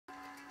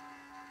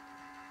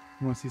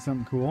You want to see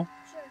something cool?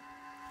 Sure.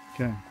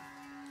 Okay.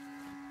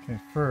 Okay,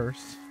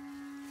 first.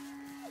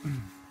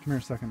 Come here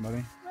a second,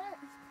 buddy. What?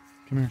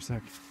 Come here a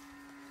sec.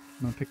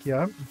 I'm going to pick you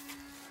up.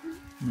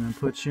 I'm going to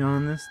put you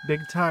on this big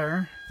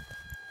tire.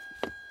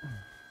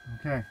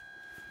 Okay.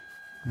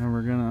 Now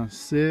we're going to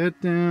sit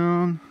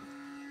down.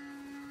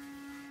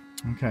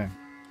 Okay.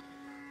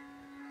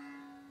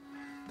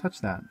 Touch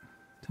that.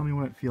 Tell me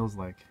what it feels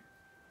like.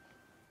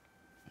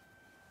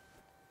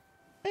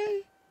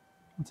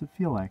 What's it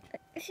feel like?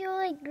 I feel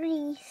like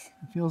grease.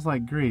 It feels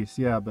like grease,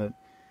 yeah, but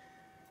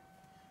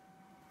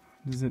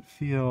does it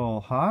feel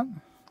hot?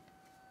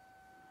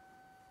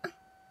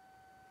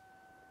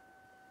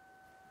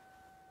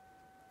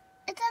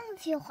 It doesn't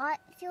feel hot.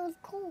 It feels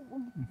cold.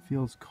 It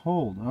feels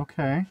cold.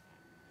 Okay.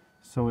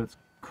 So it's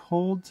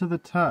cold to the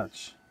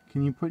touch.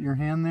 Can you put your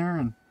hand there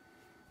and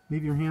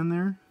leave your hand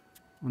there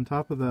on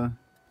top of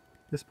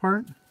this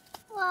part?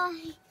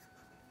 Why?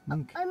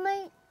 Okay. I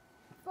might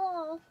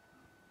fall.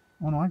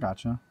 Oh no, I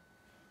gotcha.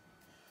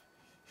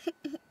 I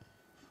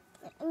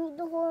need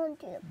to hold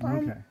onto the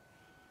pump. Okay.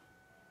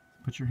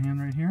 Put your hand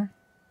right here.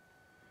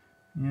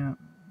 Yeah.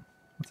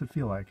 What's it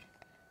feel like?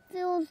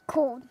 Feels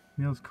cold.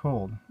 Feels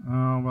cold.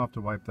 Oh, we'll have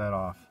to wipe that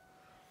off.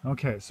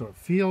 Okay, so it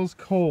feels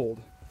cold.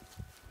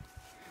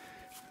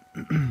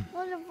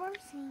 What a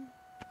reversing.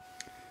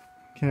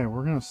 Okay,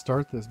 we're gonna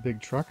start this big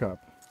truck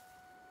up.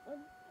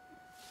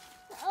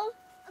 Oh,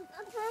 I'm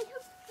trying to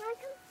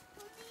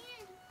put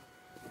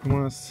me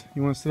in.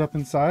 You wanna sit up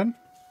inside?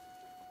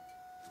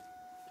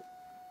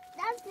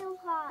 That feels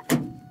hot.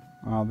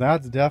 Oh,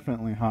 that's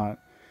definitely hot,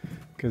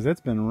 because it's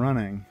been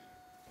running.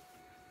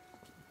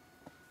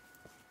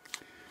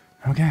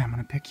 Okay, I'm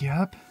gonna pick you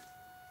up.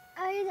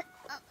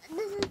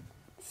 This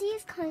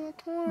seat's kind of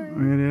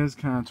torn. It is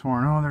kind of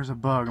torn. Oh, there's a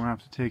bug. I'm gonna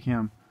have to take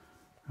him.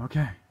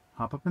 Okay,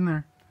 hop up in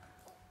there.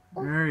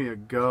 There you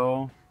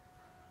go.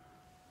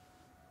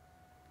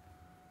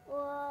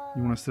 Whoa.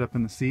 You want to sit up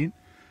in the seat?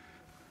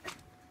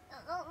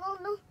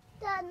 No,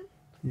 Dad.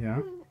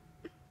 Yeah,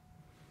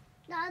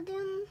 Dad,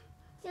 you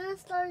want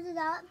to start it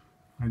up?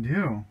 I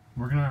do.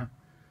 I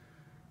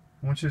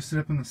want you to sit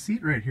up in the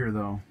seat right here,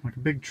 though, like a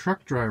big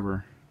truck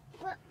driver.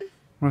 What?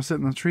 Want to sit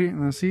in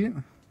the seat? You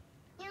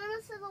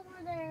want to sit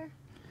over there?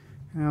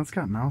 Yeah, it's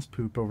got mouse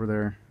poop over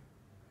there.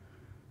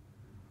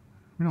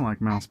 We don't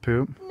like mouse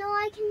poop. No,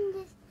 I can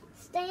just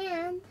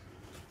stand.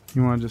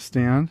 You want to just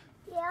stand?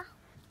 Yeah.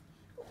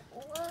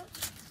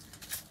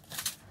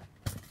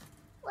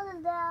 What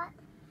is that?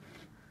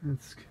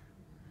 It's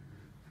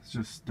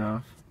just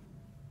stuff.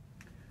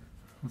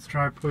 Let's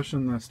try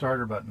pushing the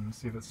starter button and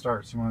see if it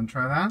starts. You want to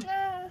try that?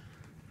 No,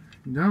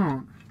 You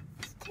don't.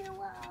 it's too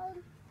loud.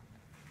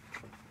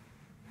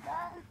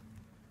 Dad,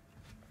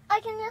 I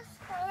can just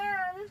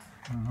stand.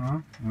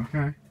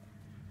 Okay.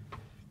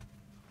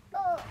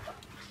 Oh.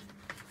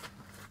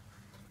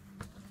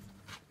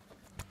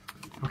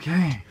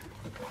 Okay.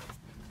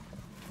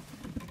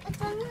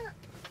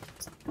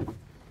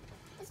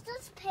 It's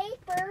just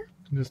paper.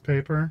 Just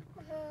paper?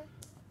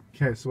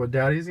 Okay, so what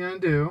Daddy's going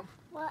to do,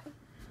 What?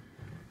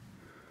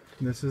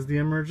 this is the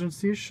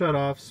emergency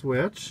shut-off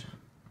switch.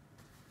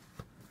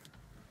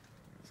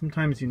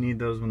 Sometimes you need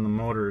those when the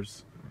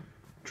motors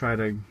try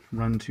to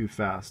run too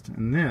fast.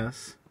 And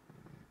this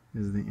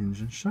is the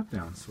engine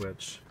shutdown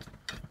switch.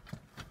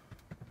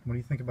 What do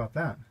you think about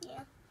that?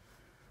 Yeah.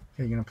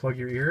 Okay, you going to plug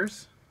your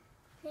ears?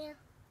 Yeah.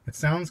 It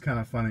sounds kind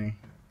of funny.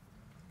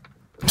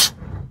 Does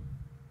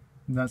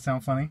that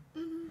sound funny?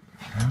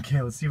 Mm-hmm.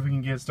 Okay, let's see if we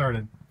can get it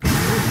started.